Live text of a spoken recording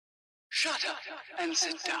Shut up and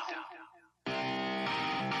sit down.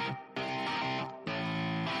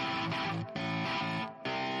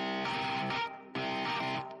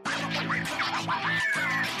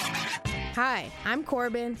 Hi, I'm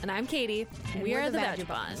Corbin. And I'm Katie. And we are the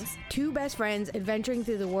Vagabonds. Two best friends adventuring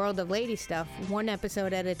through the world of lady stuff, one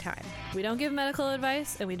episode at a time. We don't give medical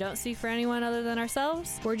advice, and we don't speak for anyone other than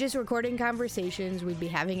ourselves. We're just recording conversations we'd be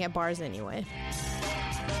having at bars anyway.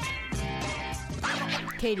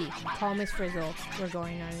 Katie, call Miss Frizzle. We're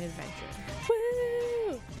going on an adventure.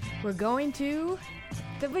 Woo! We're going to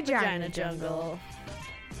the Vagina Jungle.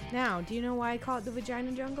 Now, do you know why I call it the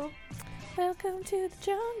Vagina Jungle? Welcome to the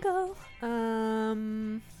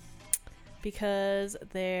jungle. Because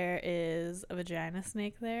there is a vagina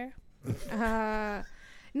snake there.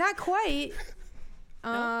 Not quite.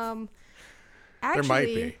 Nope. Actually, there might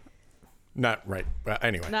be. Not right. But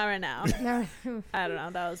anyway. Not right now. No. I don't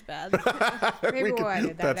know. That was bad. Maybe we'll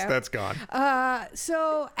edit that out. That's gone.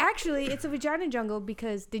 So actually, it's a vagina jungle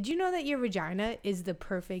because did you know that your vagina is the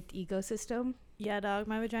perfect ecosystem? Yeah, dog.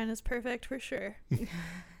 My vagina's perfect for sure.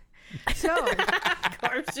 So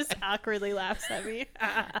Corbs just awkwardly laughs at me.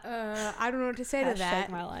 I don't know what to say to that.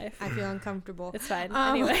 my life. I feel uncomfortable. It's fine.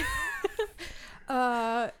 Anyway.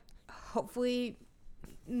 Hopefully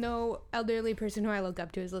no elderly person who I look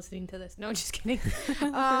up to is listening to this. No, just kidding.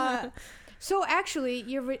 So actually,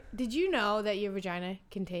 did you know that your vagina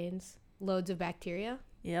contains loads of bacteria?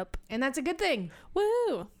 Yep. And that's a good thing.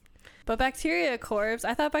 Woo! But bacteria, Corbs,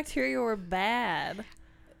 I thought bacteria were bad.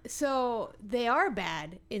 So they are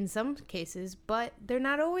bad in some cases, but they're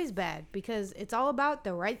not always bad because it's all about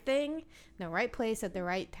the right thing, in the right place at the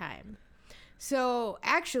right time. So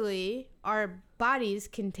actually, our bodies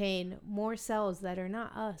contain more cells that are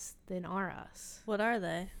not us than are us. What are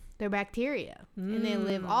they? They're bacteria, and they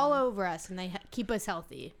live all over us, and they keep us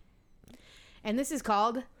healthy. And this is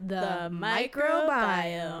called the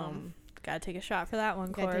microbiome. Gotta take a shot for that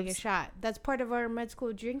one, Corbs. Gotta take a shot. That's part of our med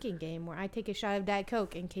school drinking game where I take a shot of Diet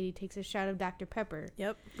Coke and Katie takes a shot of Dr. Pepper.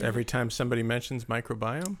 Yep. Every time somebody mentions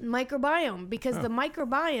microbiome? Microbiome, because the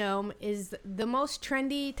microbiome is the most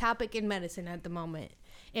trendy topic in medicine at the moment,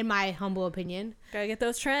 in my humble opinion. Gotta get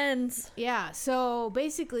those trends. Yeah, so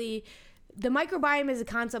basically, the microbiome is a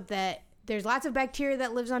concept that there's lots of bacteria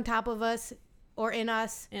that lives on top of us, or in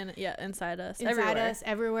us. And yeah, inside us.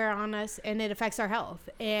 Everywhere on us, and it affects our health.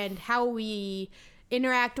 And how we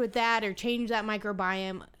interact with that or change that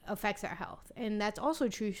microbiome affects our health. And that's also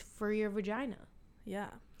true for your vagina. Yeah.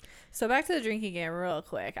 So back to the drinking game real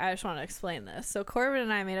quick. I just want to explain this. So Corbin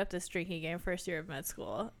and I made up this drinking game first year of med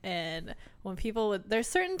school. And when there's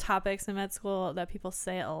certain topics in med school that people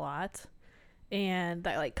say a lot and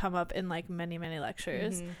that like come up in like many, many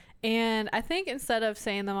lectures. Mm-hmm. And I think instead of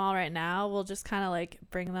saying them all right now, we'll just kind of like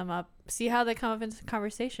bring them up, see how they come up into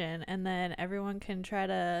conversation, and then everyone can try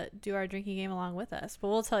to do our drinking game along with us. But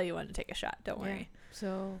we'll tell you when to take a shot. Don't worry.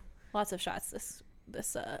 So lots of shots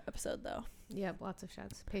this episode, though. Yep, lots of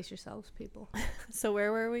shots. Pace yourselves, people. So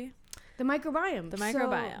where were we? The microbiome. The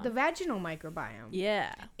microbiome. So the vaginal microbiome.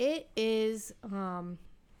 Yeah. It is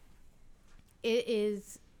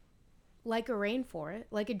like a rainforest,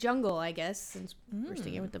 like a jungle, I guess, since we're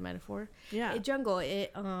sticking with the metaphor. Yeah. A jungle,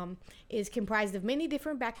 it is comprised of many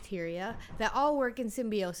different bacteria that all work in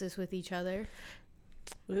symbiosis with each other.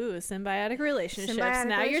 Ooh, symbiotic relationships.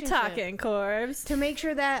 Now you're talking, Corbs. To make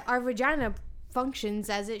sure that our vagina functions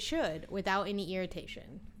as it should without any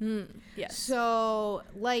irritation. Yes. So,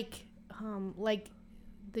 like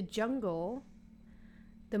the jungle,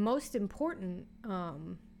 the most important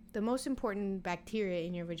bacteria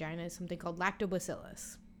in your vagina is something called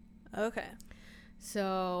lactobacillus. Okay.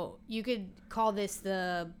 So you could call this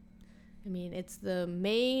it's the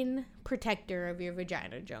main protector of your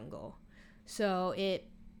vagina jungle. So it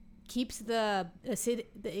keeps the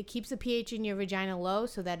pH in your vagina low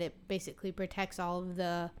so that it basically protects all of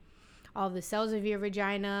the cells of your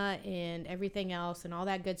vagina and everything else and all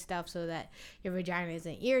that good stuff so that your vagina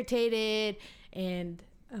isn't irritated and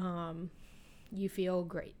you feel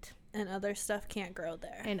great. And other stuff can't grow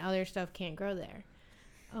there.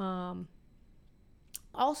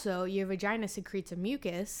 Also, your vagina secretes a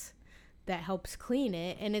mucus that helps clean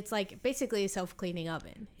it, and it's like basically a self-cleaning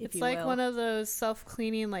oven. It's like one of those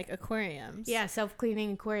self-cleaning like aquariums. Yeah,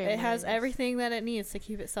 self-cleaning aquarium. It has everything that it needs to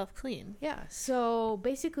keep it self-clean. Yeah, so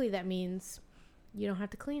basically that means you don't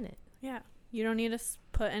have to clean it. Yeah. You don't need to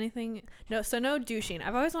put anything. No douching.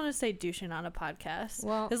 I've always wanted to say douching on a podcast.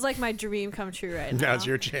 Well, this is like my dream come true right now. Now's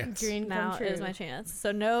your chance. Now is my chance.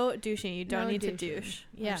 So no douching. You don't need to douche.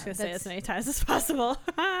 Yeah, I'm just going to say as many times as possible.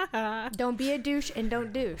 Don't be a douche and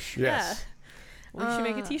don't douche. Yes. Yeah. We should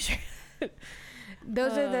make a t-shirt.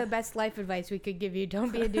 Those are the best life advice we could give you.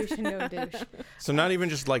 Don't be a douche and don't douche. So not even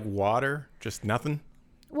just like water, just nothing?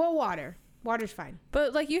 Well, water. Water's fine.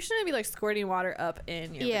 But like, you shouldn't be like squirting water up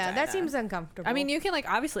in your Yeah, vagina. that seems uncomfortable. I mean, you can like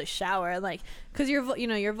obviously shower, like, because your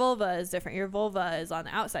vulva is different. Your vulva is on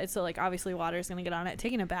the outside, so like obviously water is gonna get on it.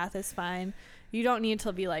 Taking a bath is fine. You don't need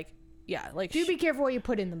to be like, do be careful what you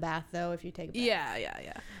put in the bath though if you take a bath.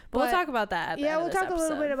 Yeah. But we'll talk about that. At the end we'll of this talk a little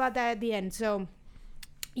episode. bit about that at the end. So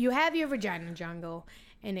you have your vagina jungle,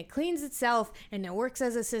 and it cleans itself, and it works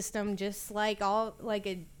as a system, just like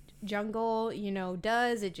a jungle,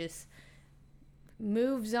 does. It just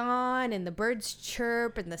moves on, and the birds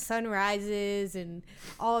chirp, and the sun rises, and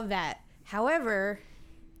all of that. However,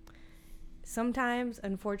 sometimes,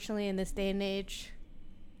 unfortunately, in this day and age,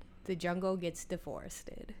 the jungle gets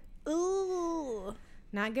deforested. Ooh.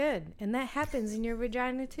 Not good. And that happens in your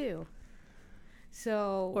vagina too.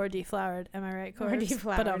 So Or deflowered. Am I right, Corbs? Or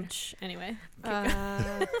deflowered. But anyway. uh,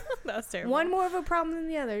 That was terrible. one more of a problem than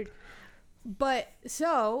the other. But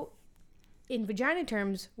so in vagina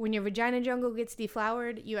terms, when your vagina jungle gets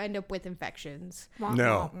deflowered, you end up with infections.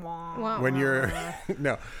 No. Wah, When wah. your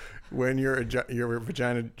when your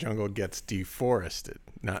vagina jungle gets deforested,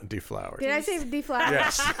 not deflowered. Did I say deflowered?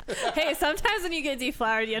 Yes. Hey, sometimes when you get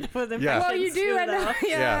deflowered, you end up with infections. Yeah. Well, you do too, end up. though.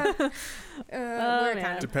 Yeah. Oh, we're man.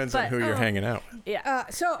 kind of. Depends on But, who you're hanging out with. Yeah.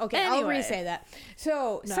 So okay, I'll Anyway. re-say that.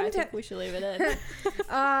 So No, I sometimes. think we should leave it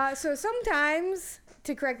in. So sometimes,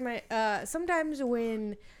 to correct my, sometimes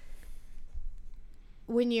when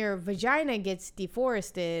your vagina gets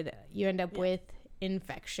deforested, you end up with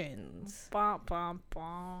infections. Bom, bom,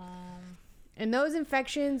 bom. And those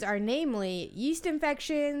infections are namely yeast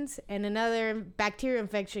infections and another bacterial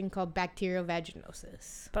infection called bacterial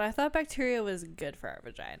vaginosis. But I thought bacteria was good for our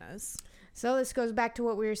vaginas. So this goes back to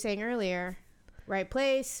what we were saying earlier. Right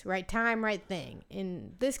place, right time, right thing.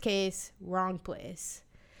 In this case, wrong place.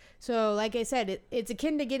 So like I said, it's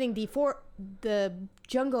akin to getting the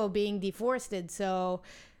jungle being deforested. So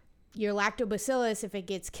your lactobacillus, if it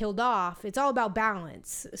gets killed off, it's all about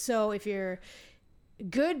balance. So if your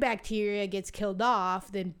good bacteria gets killed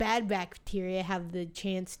off, then bad bacteria have the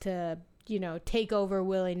chance to, take over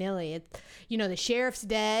willy-nilly. The sheriff's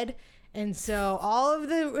dead. And so all of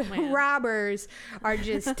the robbers are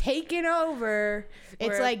just taking over.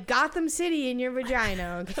 It's like Gotham City in your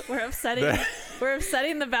vagina. We're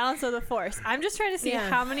upsetting the balance of the force. I'm just trying to see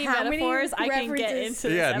how many metaphors I can get references.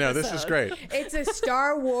 into Yeah, this no, this is episode. great. It's a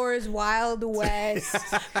Star Wars Wild West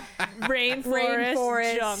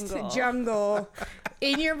Rainforest jungle.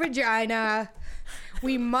 in your vagina.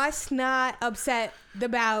 We must not upset the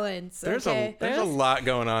balance. There's okay? a lot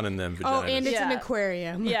going on in them vaginas. Oh, and it's an Yeah.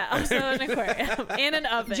 aquarium. Yeah, also an aquarium and an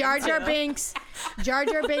oven. Jar Jar too. Binks. Jar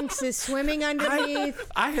Jar Binks is swimming underneath.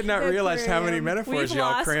 I had not the realized how many aquarium. metaphors We've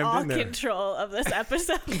y'all lost crammed all in there. control of this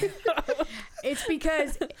episode. It's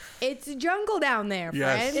because it's a jungle down there,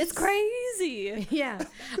 Yes. friends. It's crazy. Yeah.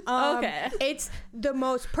 Okay. It's the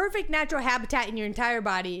most perfect natural habitat in your entire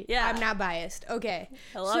body. Yeah. I'm not biased. Okay.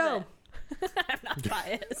 I love it. I'm not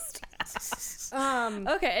biased.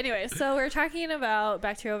 Okay, anyway, so we're talking about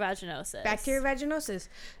bacterial vaginosis. Bacterial vaginosis.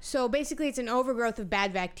 So basically, it's an overgrowth of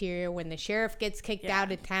bad bacteria when the sheriff gets kicked Yeah.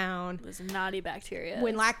 out of town, Those naughty bacteria.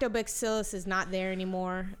 when lactobacillus is not there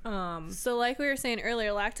anymore. So like we were saying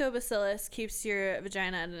earlier, lactobacillus keeps your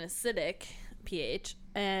vagina at an acidic pH,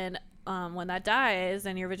 and when that dies,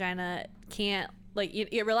 then your vagina can't,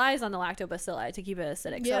 it relies on the lactobacilli to keep it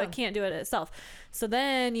acidic, so Yeah. it can't do it itself. So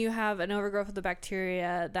then you have an overgrowth of the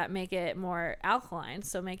bacteria that make it more alkaline,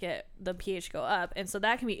 so make it the pH go up, and so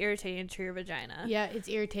that can be irritating to your vagina. Yeah, it's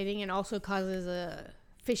irritating and also causes a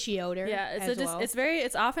fishy odor. Yeah,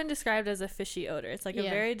 it's often described as a fishy odor. It's like a Yeah.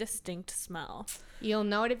 very distinct smell. You'll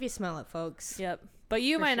know it if you smell it, folks. Yep. But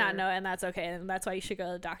you For might not sure. know it, and that's okay. And that's why you should go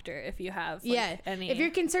to the doctor if you have any. If you're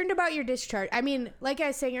concerned about your discharge, I mean, like I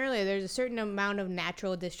was saying earlier, there's a certain amount of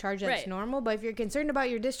natural discharge that's Right. normal, but if you're concerned about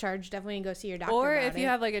your discharge, definitely go see your doctor. or about if you it.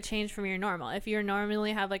 have like a change from your normal. If you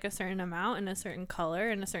normally have like a certain amount and a certain color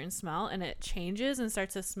and a certain smell, and it changes and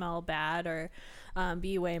starts to smell bad or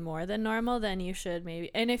be way more than normal, then you should maybe.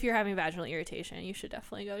 And if you're having vaginal irritation, you should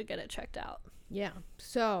definitely go get it checked out. Yeah.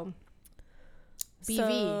 So BV.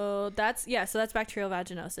 So that's bacterial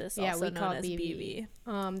vaginosis, Yeah, also we known call it as BV.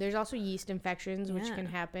 BV. There's also yeast infections, which Yeah. can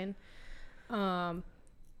happen.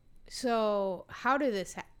 So how do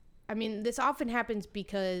this I mean, this often happens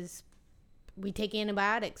because we take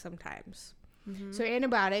antibiotics sometimes. So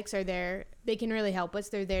antibiotics are there. They can really help us.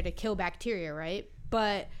 They're there to kill bacteria, right?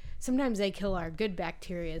 But sometimes they kill our good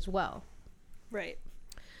bacteria as well. Right.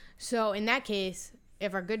 So in that case,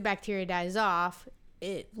 if our good bacteria dies off,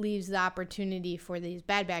 it leaves the opportunity for these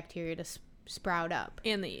bad bacteria to sprout up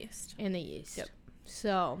And the yeast. in the yeast. Yep.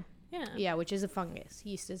 So Yeah. yeah, which is a fungus.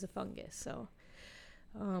 Yeast is a fungus. So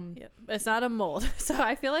Yep. It's not a mold. So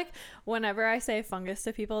I feel like whenever I say fungus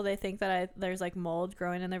to people, they think that there's like mold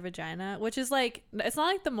growing in their vagina, which is like, it's not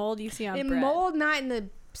like the mold you see on and bread. mold, not in the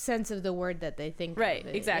sense of the word that they think. Right. of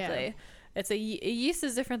it. Exactly. It's a yeast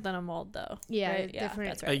is different than a mold though. Yeah, Right? different.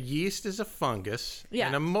 That's A right. yeast is a fungus, Yeah.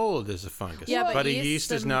 and a mold is a fungus. Yeah, but but a yeast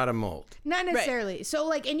yeast is and- not a mold. Not necessarily. So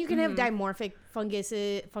like, and you can have dimorphic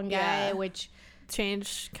fungi, Yeah. which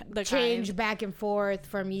Change the change kind. back and forth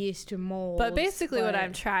from yeast to mold. But basically what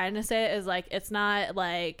I'm trying to say is like, it's not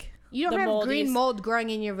like you don't the have mold green you- mold growing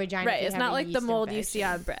in your vagina. Right. if you It's have not a like the yeast mold you see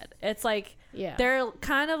infection. on bread. It's like, Yeah. they're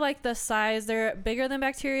kind of like the size, they're bigger than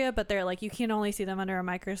bacteria, but they're like, you can only see them under a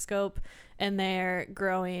microscope, and they're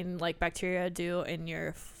growing like bacteria do in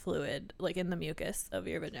your fluid, like in the mucus of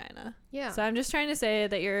your vagina. Yeah. So I'm just trying to say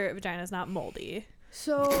that your vagina is not moldy,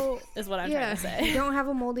 So is what I'm yeah, trying to say. you don't have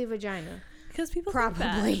a moldy vagina. Because people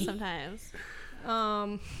Probably. think that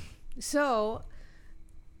sometimes. So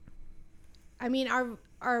I mean, our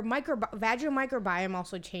vaginal microbiome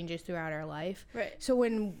also changes throughout our life. Right. So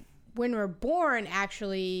when we're born,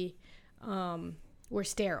 actually, we're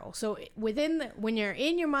sterile. So when you're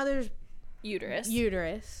in your mother's uterus,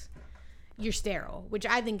 you're sterile, which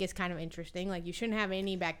I think is kind of interesting. Like, you shouldn't have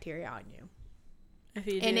any bacteria on you. If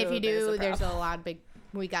you do, And if you do, there's a problem. lot of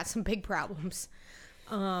we got some big problems.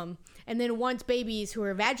 And then once babies who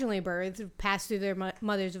are vaginally birthed pass through their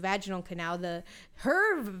mother's vaginal canal,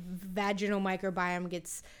 her vaginal microbiome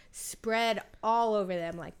gets spread all over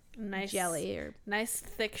them like nice jelly, or nice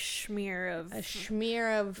thick smear of a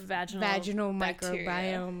smear of vaginal bacteria.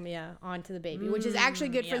 microbiome, onto the baby, which is actually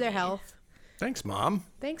good for their yummy. health. Thanks, Mom.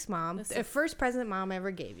 Thanks, Mom. The first present Mom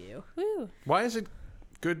ever gave you. Woo. Why is it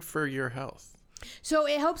good for your health? So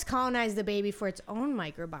it helps colonize the baby for its own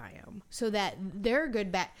microbiome, so that they're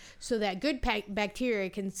good bacteria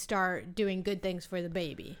can start doing good things for the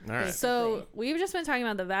baby. All right. So we've just been talking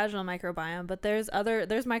about the vaginal microbiome, but there's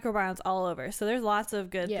microbiomes all over. So there's lots of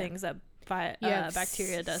good things that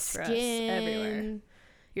bacteria does for us everywhere.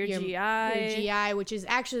 Your GI, your GI, which is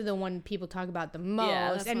actually the one people talk about the most,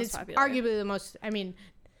 that's and most it's popular. arguably the most. I mean,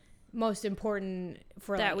 most important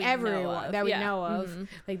for That like we know everyone of. that we Yeah. know of.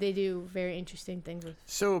 Like, they do very interesting things with.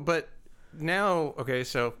 So, but now, okay,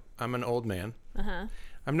 so I'm an old man.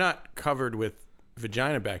 I'm not covered with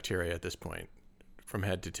vagina bacteria at this point from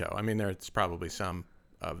head to toe. I mean, there's probably some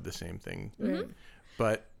of the same thing.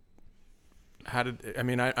 But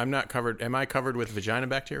I'm not covered. Am I covered with vagina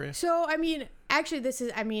bacteria? So, I mean, actually,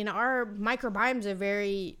 our microbiomes are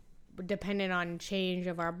very dependent on change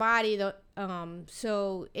of our body.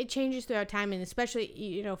 So it changes throughout time, and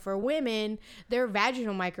especially, for women, their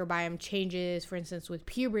vaginal microbiome changes, for instance, with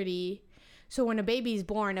puberty. So when a baby's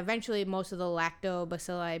born, eventually most of the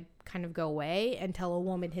lactobacilli kind of go away until a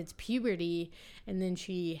woman hits puberty, and then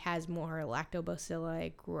she has more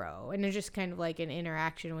lactobacilli grow. And it's just kind of like an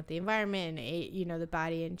interaction with the environment and, the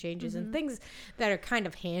body, and changes and things that are kind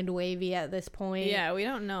of hand wavy at this point. Yeah, we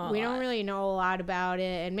don't know. We don't really know a lot about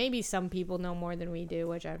it, and maybe some people know more than we do,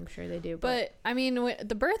 which I'm sure they do. But I mean,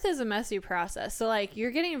 the birth is a messy process. So like,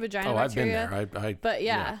 you're getting vagina I've been bacteria. there. But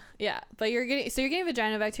yeah. But you're getting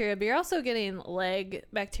vagina bacteria, but you're also getting leg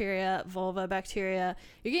bacteria, vulva bacteria.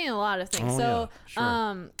 You're getting a lot of things. Oh, yeah,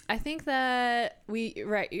 sure. I think that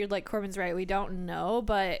you're like, Corbin's right. We don't know,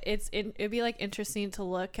 but it'd be like interesting to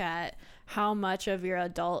look at how much of your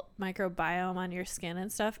adult microbiome on your skin and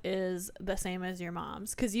stuff is the same as your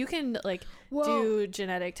mom's, because you can do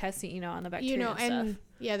genetic testing, on the bacteria and and stuff.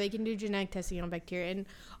 yeah, they can do genetic testing on bacteria. And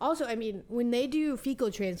also, I mean, when they do fecal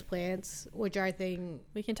transplants, which I think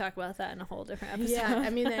We can talk about that in a whole different episode. yeah, I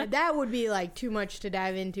mean, that would be like too much to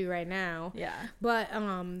dive into right now. Yeah. But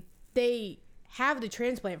they have the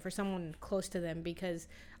transplant for someone close to them, because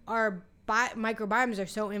our microbiomes are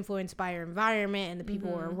so influenced by our environment and the people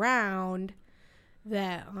we're around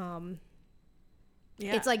that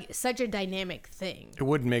it's like such a dynamic thing. It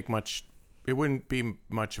wouldn't be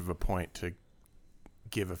much of a point to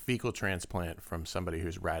give a fecal transplant from somebody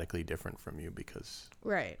who's radically different from you, because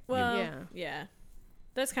Right. Well, yeah.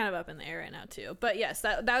 That's kind of up in the air right now too. But yes,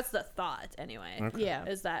 that's the thought anyway. Okay. Yeah.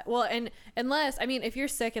 Is that, and unless, I mean, if you're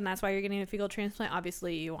sick and that's why you're getting a fecal transplant,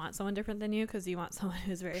 obviously you want someone different than you, because you want someone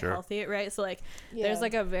who's very Sure. healthy, right? So like, there's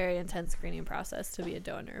like a very intense screening process to be a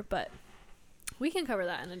donor, but we can cover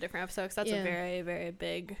that in a different episode, because that's a very, very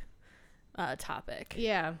big topic.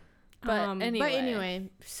 Yeah. But anyway,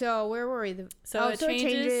 so where were we? So it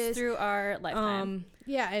changes through our lifetime.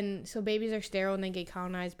 Yeah, and so babies are sterile and they get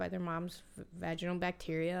colonized by their mom's vaginal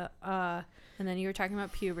bacteria. And then you were talking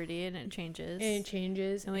about puberty, and it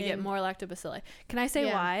changes. And we get more lactobacilli. Can I say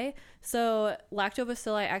why? So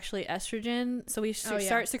lactobacilli actually estrogen. So we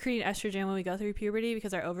start secreting estrogen when we go through puberty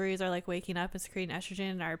because our ovaries are like waking up and secreting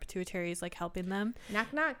estrogen, and our pituitary is like helping them.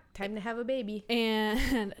 Knock knock. Time to have a baby.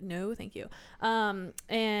 And no, thank you. And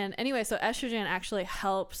anyway, so estrogen actually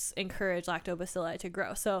helps encourage lactobacilli to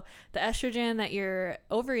grow. So the estrogen that your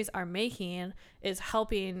ovaries are making is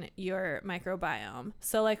helping your microbiome.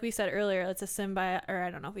 So like we said earlier, it's a symbiotic, or I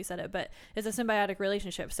don't know if we said it, but it's a symbiotic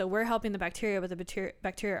relationship. So we're helping the bacteria, but the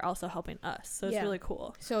bacteria are also helping us. So it's really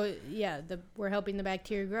cool. So yeah, we're helping the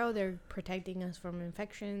bacteria grow. They're protecting us from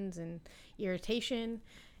infections and irritation,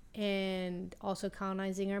 and also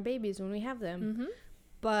colonizing our babies when we have them. Mm-hmm.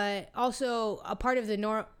 But also a part of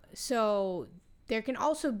the so there can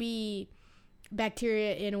also be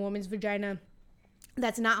bacteria in a woman's vagina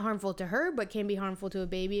that's not harmful to her, but can be harmful to a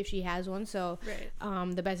baby if she has one. So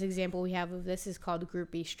the best example we have of this is called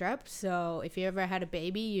Group B strep. So if you ever had a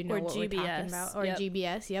baby, you know what GBS. We're talking about. Or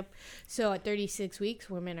GBS, yep. So at 36 weeks,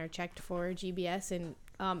 women are checked for GBS, and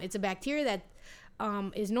it's a bacteria that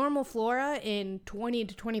is normal flora in 20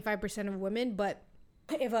 to 25% of women. But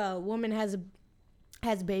if a woman has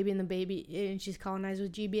a baby and she's colonized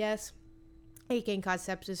with GBS, it can cause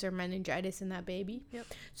sepsis or meningitis in that baby. Yep.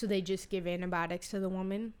 So they just give antibiotics to the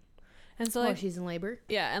woman, and so while she's in labor.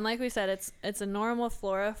 Yeah, and like we said, it's a normal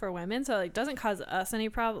flora for women, so it doesn't cause us any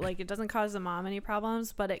problem. Like it doesn't cause the mom any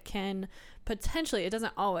problems, but it can potentially. It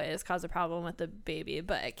doesn't always cause a problem with the baby,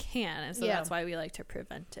 but it can, and so that's why we like to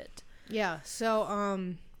prevent it. Yeah.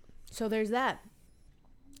 So so there's that.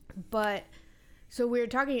 But so we were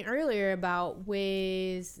talking earlier about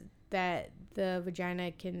ways that the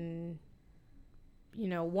vagina can.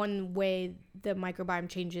 One way the microbiome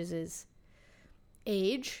changes is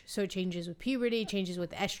age. So it changes with puberty, changes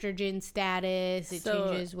with estrogen status, it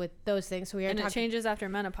changes with those things. So it changes after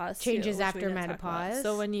menopause. Changes after menopause.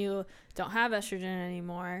 So when you don't have estrogen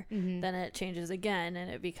anymore, then it changes again, and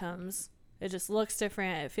it just looks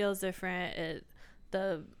different, it feels different,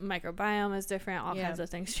 the microbiome is different, all kinds of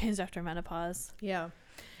things change after menopause. Yeah.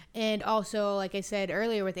 And also, like I said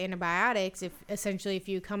earlier, with antibiotics, if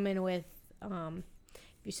you come in with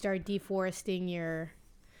if you start deforesting your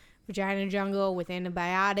vagina jungle with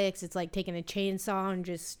antibiotics, it's like taking a chainsaw and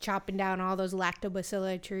just chopping down all those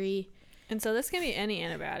lactobacilli tree. And so this can be any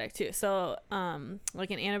antibiotic too. So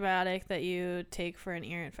like an antibiotic that you take for an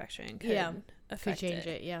ear infection could change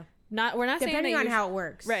it. Yeah. We're not depending saying on how it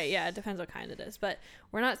works. Right. Yeah. It depends what kind it is. But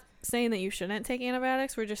we're not saying that you shouldn't take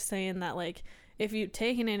antibiotics. We're just saying that like if you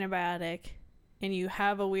take an antibiotic and you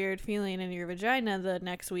have a weird feeling in your vagina the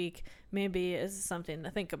next week, maybe is something to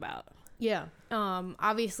think about. Yeah.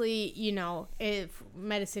 Obviously, if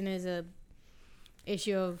medicine is a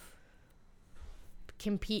issue of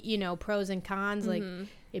pros and cons, like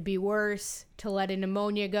it'd be worse to let a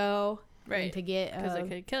pneumonia go. Right. To get because it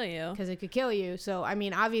could kill you. Because it could kill you. So, I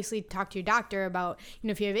mean, obviously talk to your doctor about,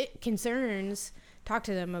 if you have concerns, talk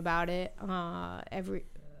to them about it.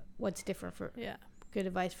 What's different for good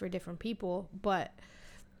advice for different people. But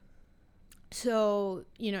so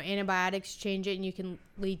antibiotics change it, and you can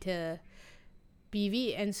lead to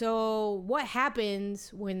BV. And so what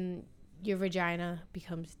happens when your vagina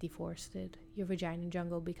becomes deforested? Your vagina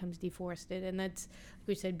jungle becomes deforested, and that's, like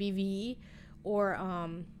we said, BV. Or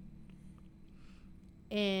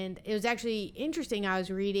and it was actually interesting, I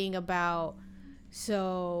was reading about,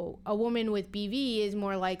 so a woman with BV is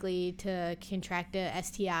more likely to contract a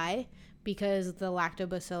STI because the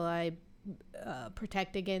lactobacilli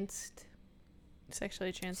protect against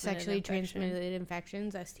sexually transmitted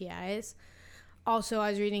infections, STIs. Also, I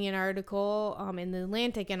was reading an article in The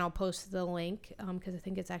Atlantic, and I'll post the link because I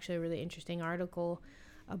think it's actually a really interesting article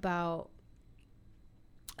about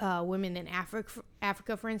women in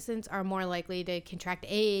Africa, for instance, are more likely to contract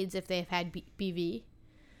AIDS if they've had BV.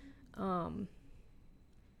 And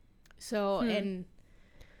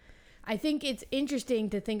I think it's interesting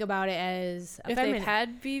to think about it as if they've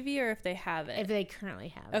had BV or if they have it. If they currently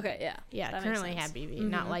have it. Okay, yeah. Yeah, currently have BV,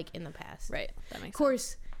 not like in the past. Right, that makes sense. Of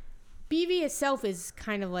course, BV itself is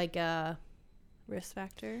kind of like a risk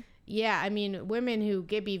factor. Yeah, I mean, women who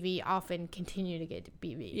get BV often continue to get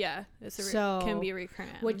BV. Yeah, can be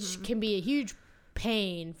recurrent. Which can be a huge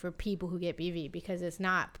pain for people who get BV because it's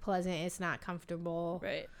not pleasant, it's not comfortable,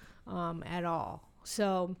 right? At all.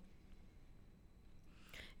 So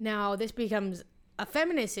now this becomes a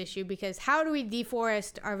feminist issue because how do we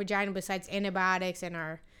deforest our vagina besides antibiotics and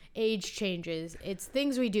our age changes? It's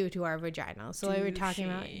things we do to our vagina. So like we were talking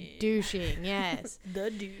about douching. Yes.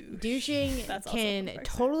 Douching can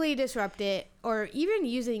totally disrupt it, or even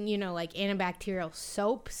using, like antibacterial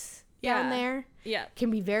soaps down there. Yeah.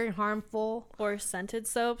 Can be very harmful. Or scented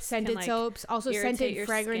soaps. Scented soaps. Also scented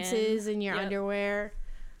fragrances in your underwear.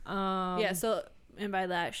 Yeah, so... And by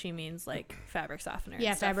that, she means like fabric softeners.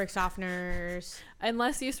 Yeah, fabric softeners.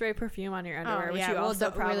 Unless you spray perfume on your underwear, which you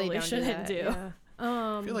also probably really shouldn't do. Yeah.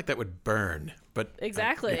 I feel like that would burn, but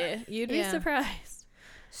exactly. You'd be surprised.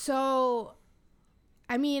 So,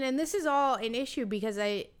 I mean, and this is all an issue because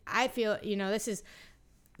I feel, you know, this is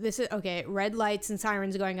okay. Red lights and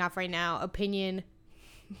sirens going off right now. Opinion.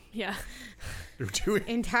 Yeah.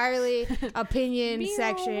 Entirely opinion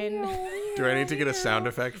section. Do I need to get a sound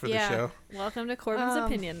effect for the show? Welcome to Corbin's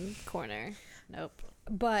opinion corner. Nope.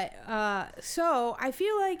 But so I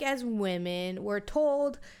feel like as women, we're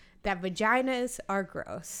told that vaginas are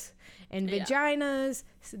gross. And vaginas,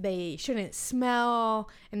 they shouldn't smell,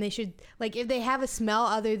 and they should, like, if they have a smell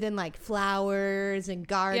other than like flowers and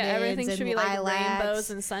gardens, everything and should be lilacs, like rainbows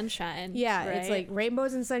and sunshine. Yeah, right? it's like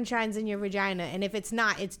rainbows and sunshines in your vagina, and if it's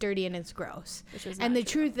not, it's dirty and it's gross. And the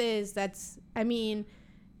truth is,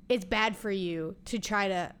 it's bad for you to try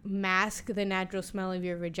to mask the natural smell of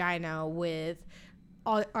your vagina with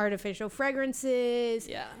artificial fragrances.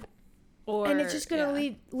 Yeah. And it's just going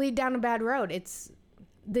to lead down a bad road. It's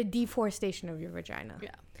the deforestation of your vagina.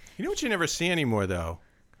 Yeah. You know what you never see anymore, though?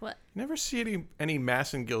 What? You never see any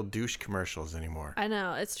Mass and Gill douche commercials anymore. I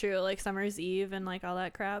know, it's true. Like Summer's Eve and like all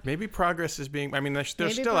that crap. Maybe progress is being... I mean, they're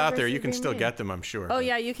still out there. You can still get them, I'm sure. Oh,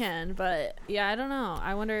 yeah, you can. But, yeah, I don't know.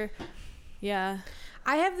 I wonder... Yeah.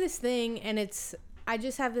 I have this thing, and I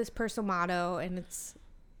just have this personal motto, and it's,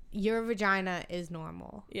 your vagina is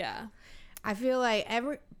normal. Yeah. I feel like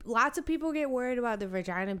lots of people get worried about the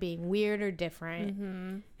vagina being weird or different.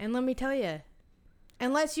 Mm-hmm. And let me tell you,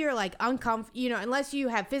 unless you're like unless you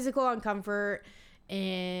have physical uncomfort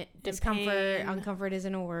and discomfort, uncomfort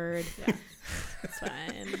isn't a word. Yeah. It's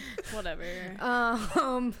fine. Whatever.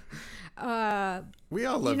 We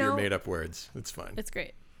all love your made up words. It's fine. It's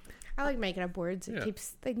great. I like making up words. It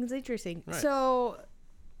keeps things interesting. Right. So,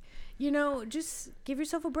 just give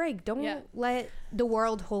yourself a break. Don't let the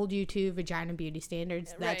world hold you to vagina beauty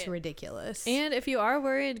standards. That's ridiculous. And if you are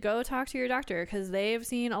worried, go talk to your doctor because they've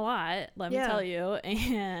seen a lot, let me tell you.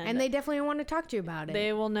 And they definitely want to talk to you about it.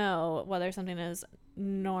 They will know whether something is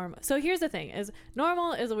normal. So here's the thing, is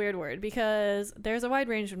normal is a weird word because there's a wide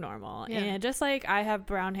range of normal. Yeah. And just like I have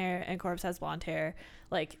brown hair and Corbs has blonde hair,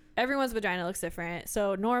 like everyone's vagina looks different.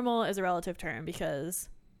 So normal is a relative term because...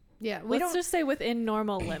 Yeah, let's just say within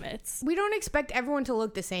normal limits. We don't expect everyone to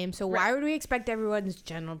look the same, so why would we expect everyone's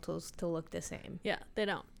genitals to look the same? Yeah, they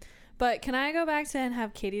don't. But can I go back to and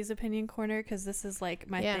have Katie's opinion corner? Because this is like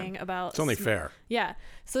my thing about... It's only fair. Yeah.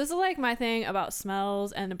 So this is like my thing about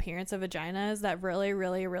smells and appearance of vaginas that really,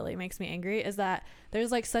 really, really makes me angry is that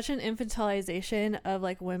there's like such an infantilization of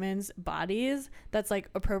like women's bodies that's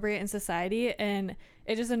like appropriate in society, and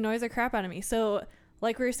it just annoys the crap out of me. So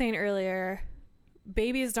like we were saying earlier...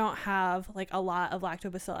 babies don't have like a lot of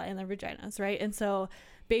lactobacilli in their vaginas, right? And so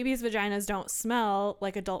babies' vaginas don't smell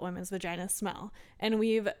like adult women's vaginas smell. And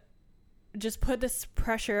we've just put this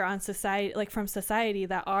pressure on society, like from society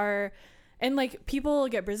that are, and like people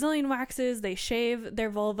get Brazilian waxes, they shave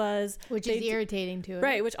their vulvas, which is irritating to it,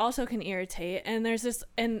 right? Which also can irritate. And there's this,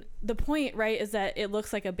 and the point, right, is that it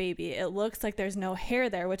looks like a baby. It looks like there's no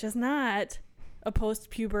hair there, which is not a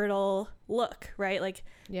post-pubertal look, right? Like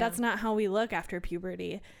that's not how we look after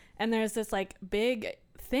puberty. And there's this like big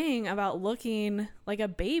thing about looking like a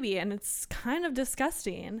baby, and it's kind of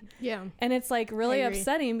disgusting. Yeah. And it's like really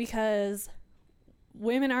upsetting because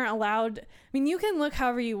women aren't allowed. I mean, you can look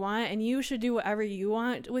however you want and you should do whatever you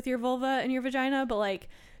want with your vulva and your vagina, but like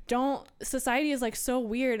society is like so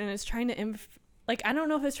weird, and it's trying to like I don't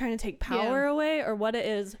know if it's trying to take power away or what it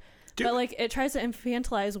is, but like it tries to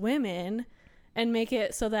infantilize women and make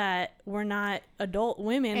it so that we're not adult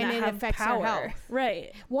women and that have affects power. Our health.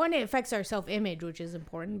 Right. One, it affects our self-image, which is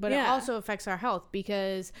important, but it also affects our health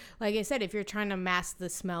because, like I said, if you're trying to mask the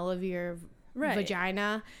smell of your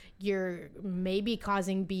vagina, you're maybe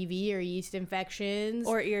causing BV or yeast infections.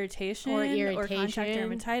 Or irritation. Or contact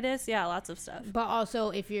dermatitis. Yeah, lots of stuff. But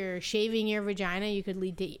also, if you're shaving your vagina, you could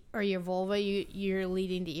lead to, or your vulva, you're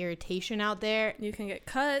leading to irritation out there. You can get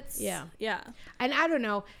cuts. Yeah. Yeah. And I don't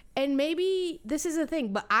know. And maybe this is a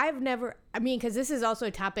thing, but because this is also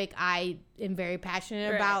a topic I am very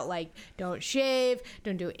passionate about. Like, don't shave,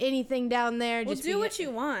 don't do anything down there. Well, just do what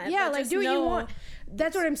you want. Yeah, like, do what you want.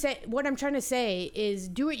 That's what I'm saying. What I'm trying to say is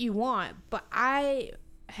do what you want. But I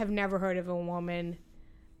have never heard of a woman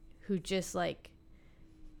who just, like,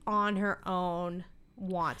 on her own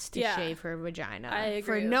wants to shave her vagina. I agree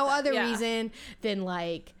for no other reason than,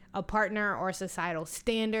 like, a partner or societal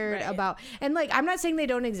standard Right. about, and like, I'm not saying they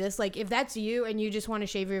don't exist. Like, if that's you and you just want to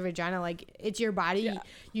shave your vagina, like, it's your body. Yeah.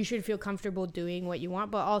 You should feel comfortable doing what you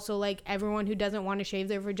want. But also, like, everyone who doesn't want to shave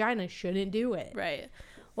their vagina shouldn't do it. Right.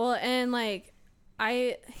 Well, and like,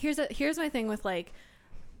 here's my thing with like,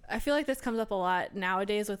 I feel like this comes up a lot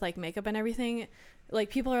nowadays with like makeup and everything. Like,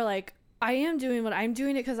 people are like, I'm doing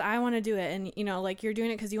it because I want to do it, and you know, like, you're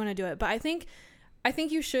doing it because you want to do it. But I think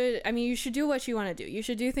you should do what you want to do. You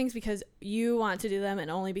should do things because you want to do them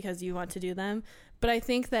and only because you want to do them. But I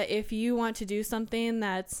think that if you want to do something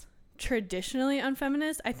that's traditionally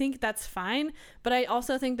unfeminist, I think that's fine. But I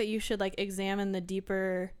also think that you should like examine the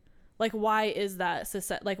deeper, like, why is that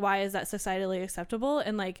societally acceptable,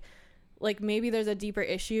 and like maybe there's a deeper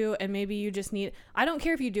issue, and maybe you just need, I don't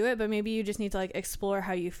care if you do it, but maybe you just need to like explore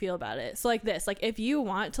how you feel about it. So like this, like, if you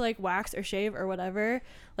want to like wax or shave or whatever,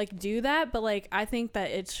 like, do that. But like, I think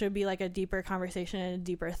that it should be like a deeper conversation and a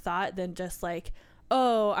deeper thought than just like,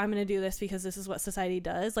 oh, I'm gonna do this because this is what society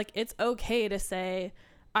does. Like, it's okay to say,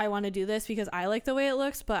 I want to do this because I like the way it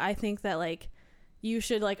looks, but I think that like, you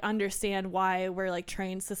should like understand why we're like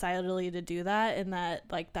trained societally to do that, and that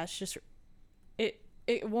like, that's just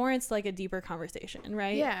it warrants like a deeper conversation,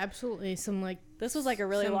 right? Yeah, absolutely. This was like a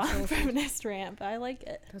really long feminist rant, but I like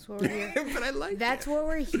it. That's what we're here. But I like That's what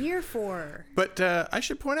we're here for. But I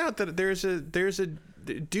should point out that there's a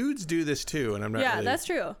dudes do this too, and I'm not. Yeah, really, that's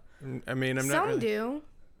true. I mean, I'm not. Some Really, do.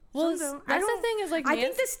 Well, Some don't. that's the thing is like, I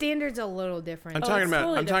think the standard's a little different. I'm Oh, talking it's about.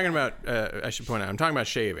 totally I'm talking about. I should point out. I'm talking about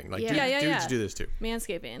shaving. Like, Yeah. dudes do this too.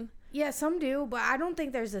 manscaping. Yeah, some do, but I don't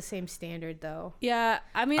think there's the same standard though. Yeah,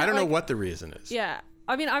 I mean, I don't know like, what the reason is. Yeah,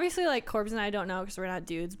 I mean, obviously, like, Corbs and I don't know because we're not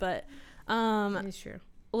dudes, but It's true.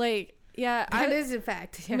 like, yeah, That is a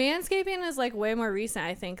fact. Yeah. manscaping is like way more recent,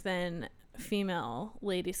 I think, than female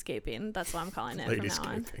ladyscaping. That's what I'm calling it from now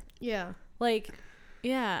on. Ladyscaping. Yeah. Like,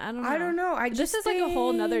 yeah, I don't know. I don't know. This is like a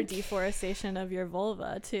whole nother think- deforestation of your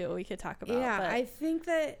vulva too. We could talk about. Yeah, but I think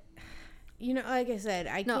that, you know, like I said,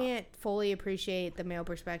 I No. can't fully appreciate the male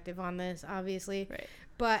perspective on this, obviously. Right.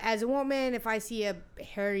 But as a woman, if I see a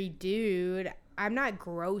hairy dude, I'm not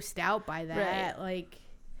grossed out by that. Right. Like,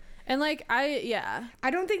 and like I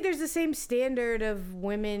don't think there's the same standard of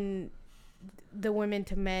women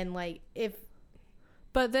to men. Like, if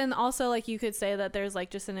but then also like you could say that there's like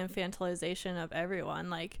just an infantilization of everyone,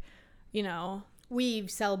 like, you know. we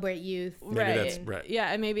celebrate youth, Maybe that's right.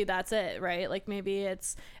 Yeah, and maybe that's it, right? Like, maybe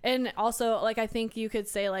it's, and also like I think you could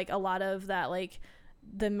say like a lot of that, like,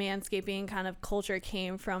 the manscaping kind of culture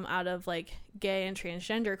came from out of like gay and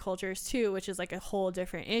transgender cultures too, which is like a whole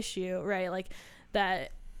different issue, right? Like,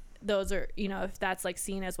 that those are, you know, if that's like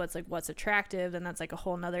seen as what's attractive, then that's like a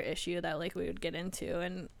whole nother issue that like we would get into,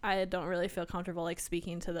 and I don't really feel comfortable like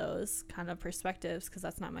speaking to those kind of perspectives because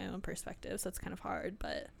that's not my own perspective, so it's kind of hard.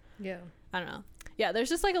 But yeah, I don't know. Yeah, there's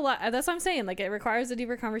just like a lot. That's what I'm saying. Like, it requires a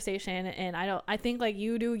deeper conversation, and I think like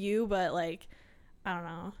you do you, but like, I don't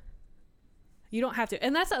know. You don't have to.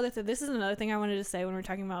 And that's the other thing. This is another thing I wanted to say when we're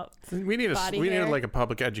talking about We need hair. like a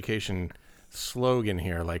public education slogan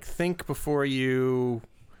here. Like, think before you.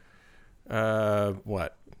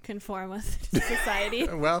 What? conform with society.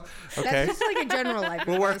 Well, okay. that's just like a general life.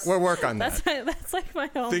 We'll advice. work on that. That's like my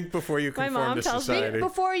own. Think before you My conform mom to tells me society.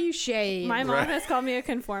 before you shave. My mom Right. has called me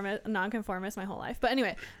a nonconformist my whole life. But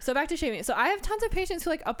anyway, so back to shaving. So I have tons of patients who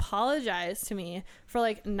like apologize to me for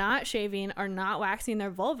like not shaving or not waxing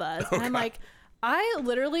their vulvas. And I'm like, I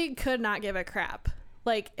literally could not give a crap.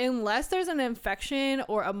 Like, unless there's an infection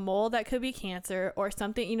or a mole that could be cancer or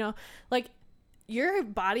something, you know, like, your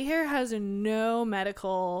body hair has no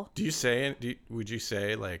medical. Would you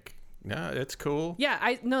say like, no, it's cool?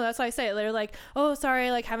 Yeah, no, that's why I say it. They're like, oh, sorry,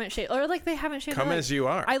 I like haven't shaved, or like they haven't shaved. Come They're as like, you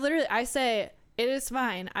are. I say it is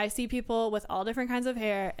fine. I see people with all different kinds of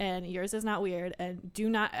hair, and yours is not weird. And do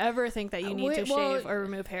not ever think that you need to shave or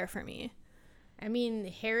remove hair for me. I mean,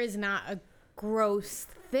 hair is not a gross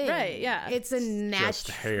thing. Right, yeah. It's a natural. just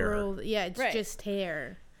hair. Yeah, it's Right. just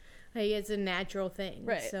hair. Like, it's a natural thing.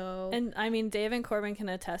 Right. So, And I mean, Dave and Corbin can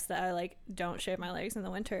attest that I like don't shave my legs in the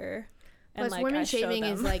winter. And plus, like, women I show shaving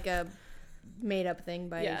is them. like a made-up thing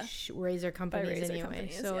by Yeah. razor companies razor anyway.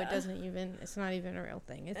 companies, so yeah. it doesn't even. It's not even a real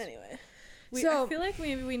thing. It's Anyway, So- I feel like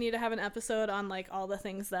maybe we need to have an episode on like all the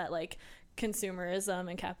things that like consumerism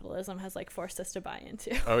and capitalism has like forced us to buy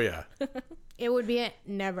into. Oh yeah. it would be a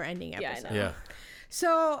never-ending Yeah, I episode. know. Yeah.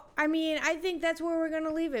 So, I mean, I think that's where we're going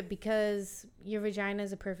to leave it because your vagina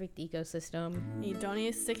is a perfect ecosystem You don't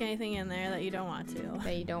need to stick anything in there that you don't want to.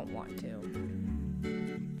 that you don't want to.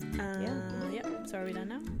 Yep. So are we done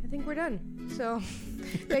now? I think we're done. So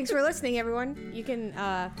thanks for listening, everyone. You can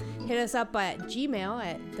hit us up at Gmail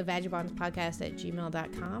at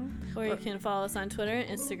thevagabondspodcast@gmail.com. Or you can follow us on Twitter and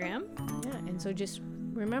Instagram. Yeah, and so just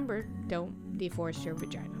remember, don't deforest your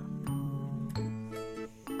vagina.